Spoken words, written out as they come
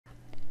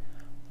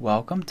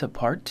Welcome to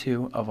part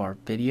 2 of our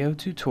video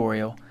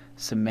tutorial,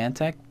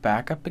 Symantec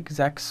Backup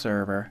Exec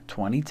Server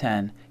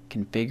 2010,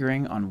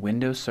 configuring on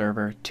Windows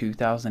Server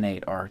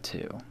 2008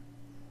 R2.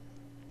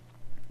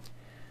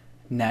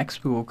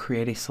 Next, we will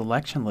create a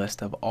selection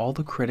list of all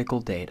the critical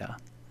data.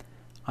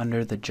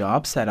 Under the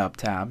Job Setup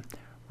tab,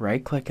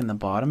 right-click in the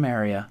bottom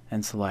area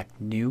and select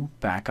New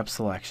Backup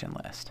Selection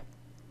List.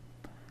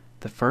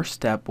 The first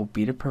step will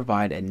be to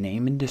provide a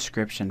name and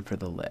description for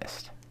the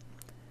list.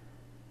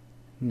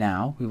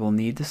 Now we will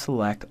need to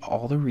select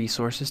all the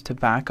resources to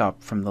back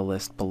up from the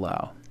list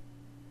below.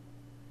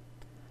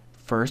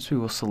 First, we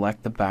will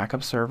select the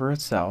backup server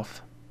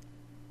itself.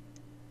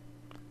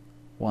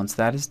 Once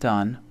that is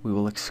done, we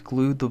will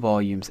exclude the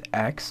volumes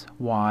X,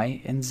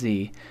 Y, and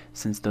Z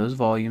since those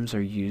volumes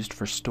are used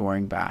for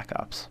storing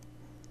backups.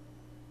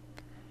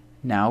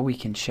 Now we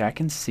can check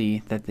and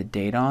see that the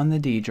data on the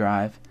D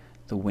drive,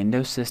 the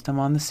Windows system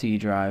on the C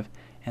drive,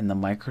 and the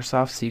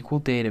Microsoft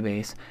SQL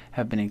database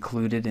have been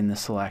included in the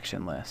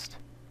selection list.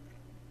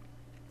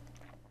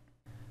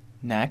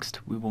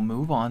 Next, we will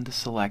move on to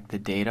select the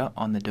data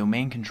on the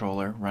domain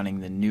controller running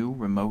the new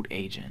remote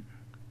agent.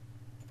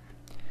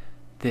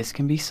 This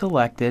can be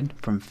selected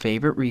from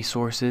Favorite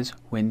Resources,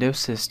 Windows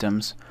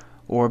Systems,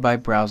 or by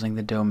browsing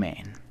the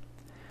domain.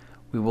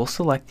 We will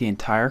select the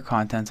entire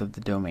contents of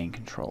the domain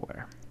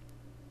controller.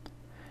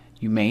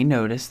 You may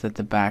notice that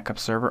the backup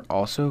server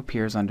also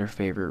appears under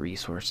Favorite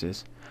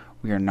Resources.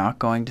 We are not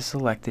going to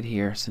select it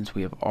here since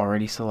we have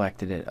already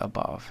selected it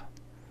above.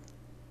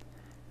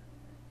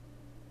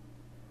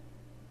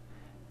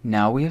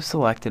 Now we have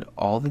selected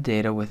all the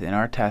data within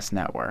our test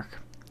network.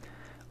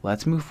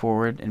 Let's move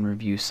forward and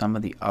review some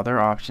of the other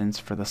options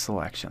for the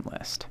selection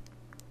list.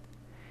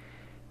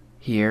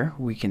 Here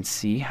we can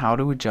see how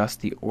to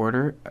adjust the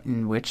order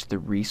in which the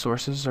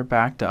resources are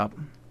backed up.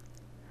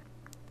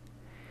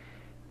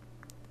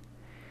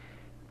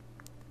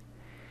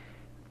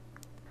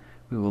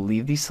 We will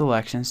leave these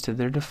selections to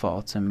their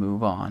defaults and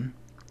move on.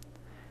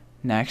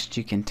 Next,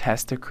 you can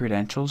test the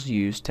credentials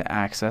used to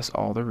access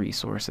all the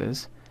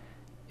resources.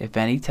 If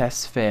any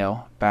tests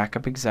fail,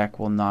 Backup Exec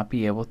will not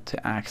be able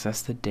to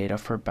access the data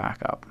for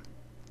backup.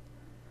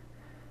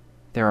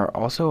 There are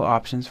also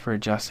options for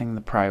adjusting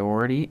the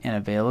priority and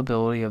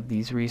availability of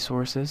these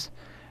resources,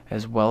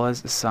 as well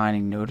as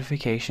assigning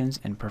notifications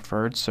and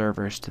preferred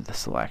servers to the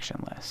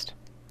selection list.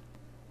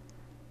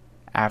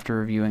 After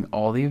reviewing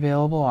all the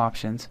available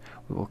options,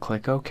 we will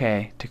click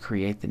OK to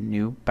create the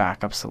new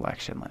backup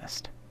selection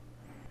list.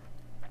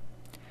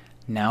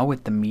 Now,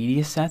 with the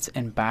media sets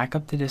and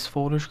backup to disk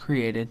folders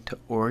created to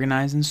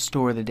organize and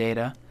store the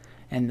data,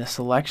 and the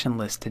selection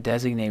list to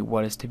designate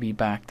what is to be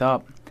backed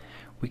up,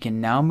 we can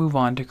now move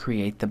on to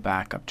create the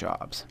backup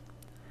jobs.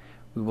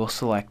 We will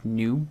select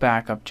New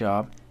Backup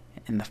Job,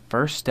 and the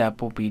first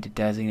step will be to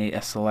designate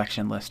a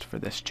selection list for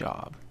this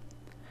job.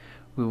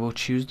 We will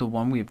choose the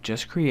one we have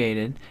just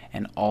created,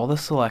 and all the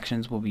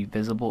selections will be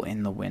visible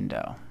in the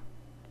window.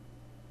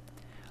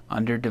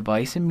 Under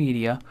Device and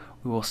Media,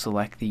 we will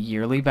select the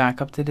Yearly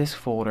Backup to Disk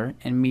folder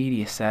and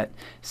media set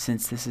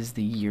since this is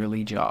the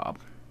yearly job.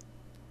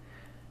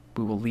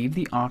 We will leave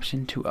the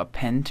option to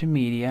append to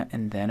media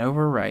and then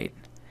overwrite.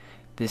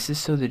 This is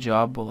so the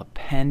job will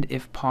append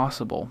if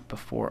possible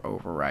before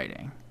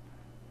overwriting.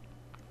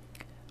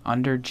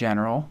 Under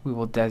General, we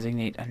will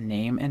designate a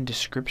name and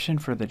description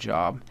for the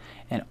job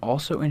and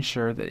also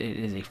ensure that it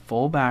is a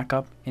full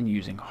backup and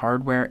using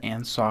hardware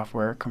and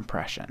software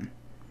compression.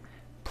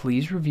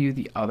 Please review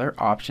the other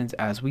options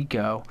as we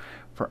go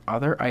for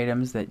other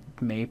items that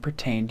may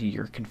pertain to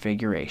your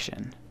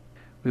configuration.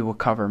 We will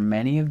cover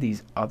many of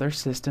these other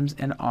systems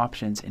and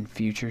options in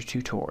future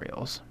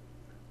tutorials.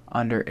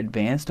 Under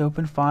Advanced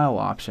Open File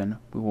option,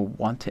 we will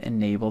want to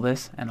enable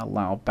this and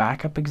allow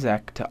Backup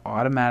Exec to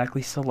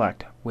automatically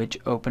select which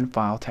open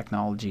file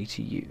technology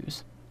to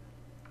use.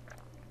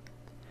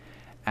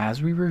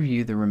 As we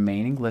review the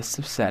remaining lists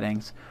of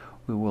settings,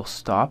 we will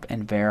stop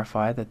and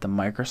verify that the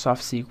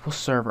Microsoft SQL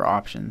Server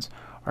options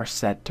are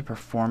set to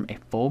perform a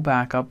full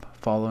backup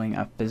following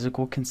a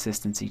physical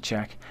consistency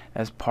check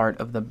as part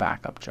of the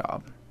backup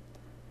job.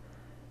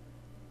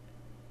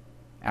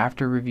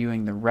 After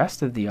reviewing the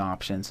rest of the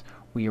options,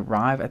 we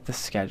arrive at the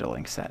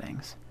scheduling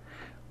settings.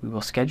 We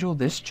will schedule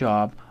this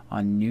job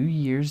on New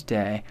Year's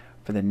Day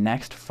for the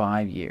next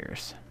 5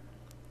 years.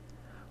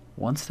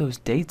 Once those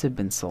dates have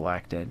been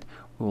selected,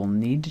 we will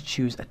need to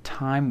choose a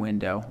time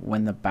window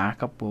when the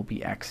backup will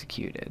be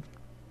executed.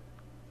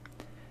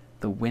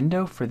 The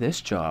window for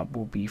this job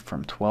will be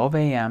from 12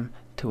 a.m.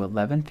 to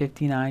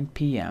 11:59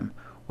 p.m.,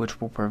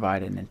 which will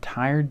provide an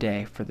entire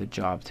day for the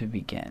job to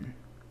begin.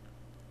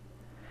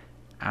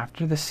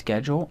 After the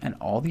schedule and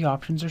all the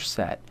options are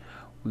set,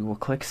 we will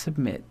click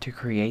Submit to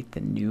create the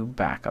new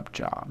backup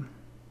job.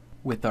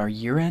 With our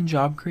year-end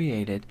job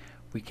created,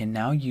 we can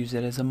now use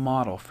it as a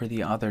model for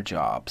the other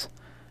jobs.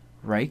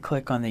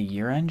 Right-click on the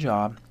year-end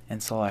job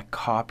and select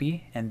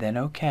Copy and then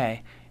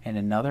OK, and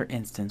another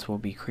instance will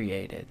be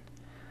created.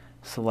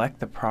 Select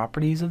the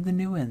properties of the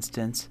new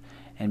instance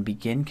and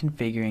begin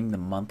configuring the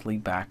monthly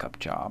backup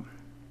job.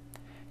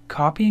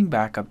 Copying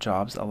backup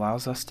jobs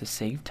allows us to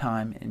save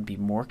time and be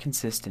more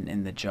consistent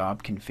in the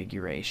job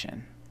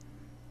configuration.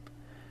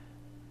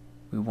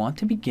 We want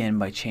to begin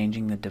by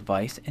changing the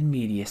device and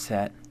media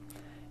set,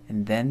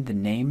 and then the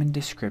name and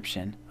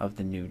description of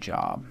the new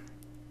job.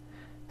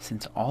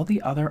 Since all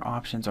the other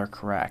options are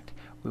correct,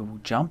 we will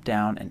jump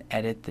down and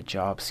edit the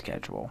job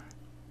schedule.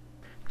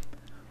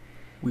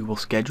 We will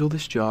schedule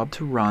this job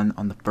to run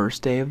on the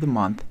first day of the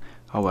month.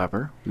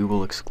 However, we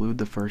will exclude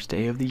the first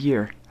day of the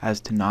year as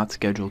to not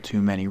schedule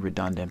too many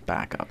redundant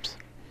backups.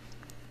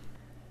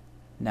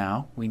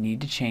 Now we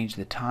need to change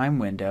the time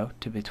window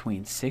to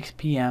between 6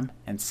 p.m.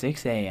 and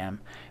 6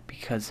 a.m.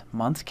 because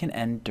months can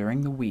end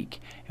during the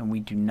week and we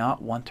do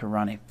not want to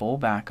run a full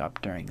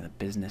backup during the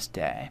business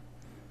day.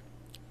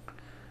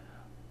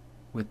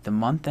 With the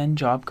month-end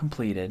job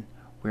completed,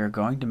 we are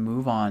going to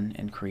move on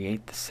and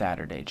create the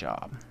Saturday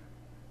job.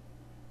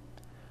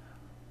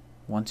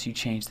 Once you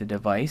change the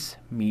device,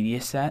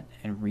 media set,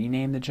 and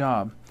rename the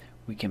job,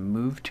 we can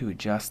move to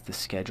adjust the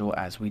schedule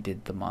as we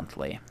did the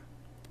monthly.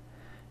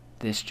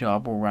 This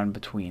job will run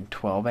between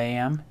 12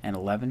 a.m. and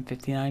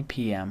 11:59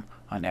 p.m.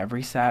 on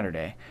every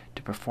Saturday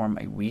to perform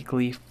a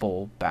weekly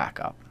full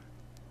backup.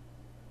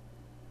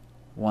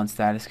 Once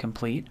that is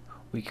complete,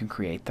 we can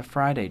create the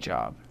Friday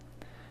job.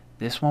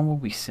 This one will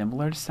be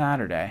similar to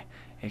Saturday,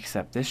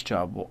 except this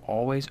job will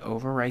always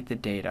overwrite the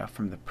data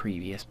from the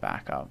previous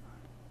backup.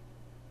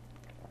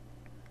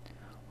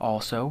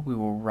 Also, we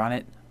will run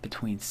it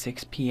between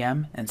 6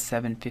 p.m. and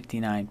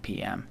 7:59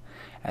 p.m.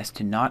 as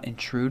to not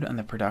intrude on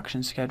the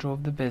production schedule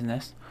of the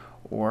business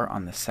or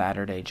on the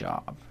Saturday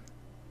job.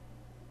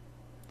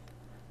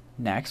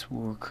 Next,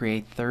 we will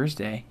create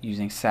Thursday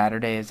using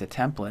Saturday as a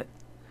template.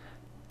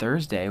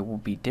 Thursday will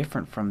be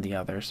different from the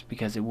others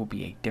because it will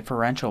be a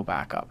differential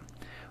backup,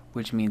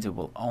 which means it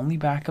will only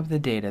back up the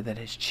data that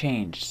has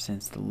changed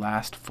since the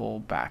last full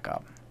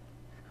backup.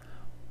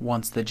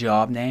 Once the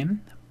job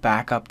name,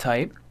 backup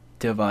type,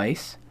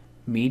 device,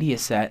 media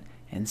set,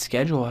 and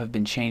schedule have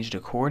been changed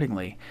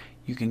accordingly,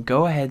 you can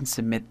go ahead and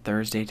submit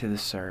Thursday to the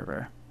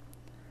server.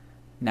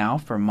 Now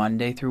for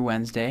Monday through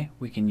Wednesday,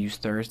 we can use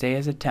Thursday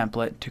as a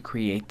template to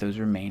create those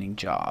remaining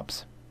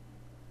jobs.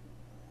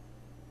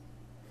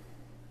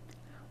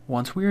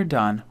 Once we are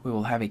done, we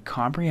will have a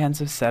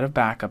comprehensive set of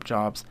backup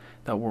jobs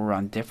that will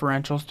run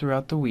differentials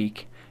throughout the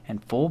week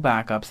and full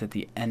backups at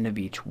the end of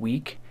each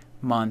week,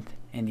 month,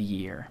 and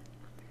year.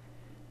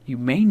 You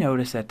may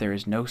notice that there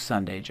is no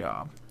Sunday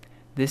job.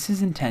 This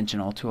is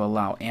intentional to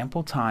allow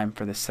ample time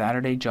for the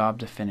Saturday job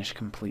to finish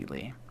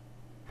completely.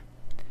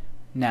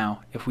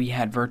 Now, if we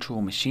had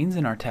virtual machines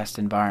in our test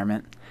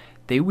environment,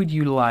 they would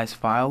utilize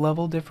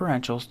file-level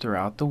differentials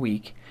throughout the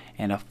week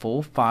and a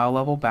full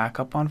file-level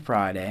backup on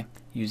Friday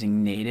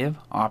using native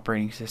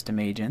operating system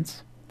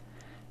agents.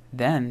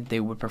 Then they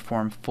would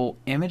perform full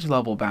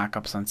image-level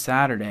backups on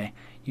Saturday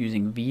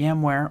using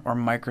VMware or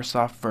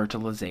Microsoft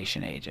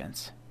virtualization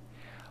agents.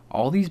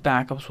 All these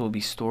backups will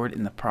be stored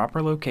in the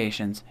proper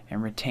locations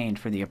and retained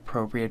for the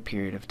appropriate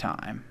period of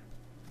time.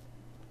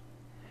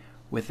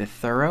 With a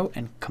thorough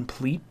and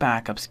complete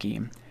backup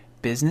scheme,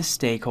 business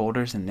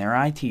stakeholders and their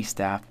IT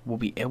staff will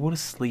be able to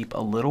sleep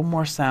a little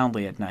more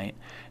soundly at night,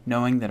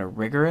 knowing that a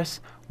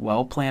rigorous,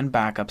 well-planned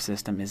backup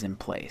system is in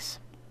place.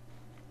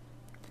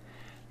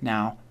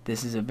 Now,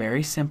 this is a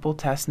very simple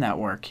test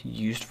network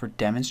used for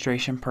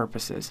demonstration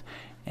purposes,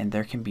 and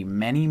there can be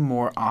many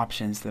more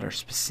options that are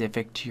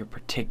specific to your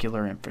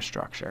particular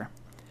infrastructure.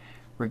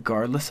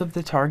 Regardless of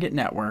the target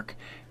network,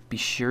 be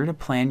sure to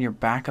plan your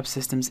backup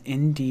systems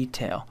in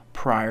detail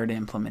prior to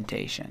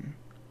implementation.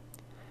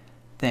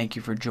 Thank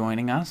you for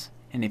joining us,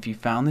 and if you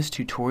found this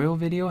tutorial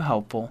video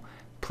helpful,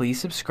 please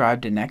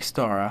subscribe to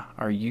Nextara,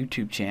 our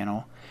YouTube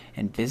channel,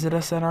 and visit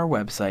us at our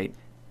website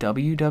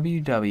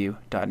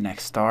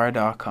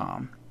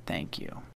www.nextara.com. Thank you.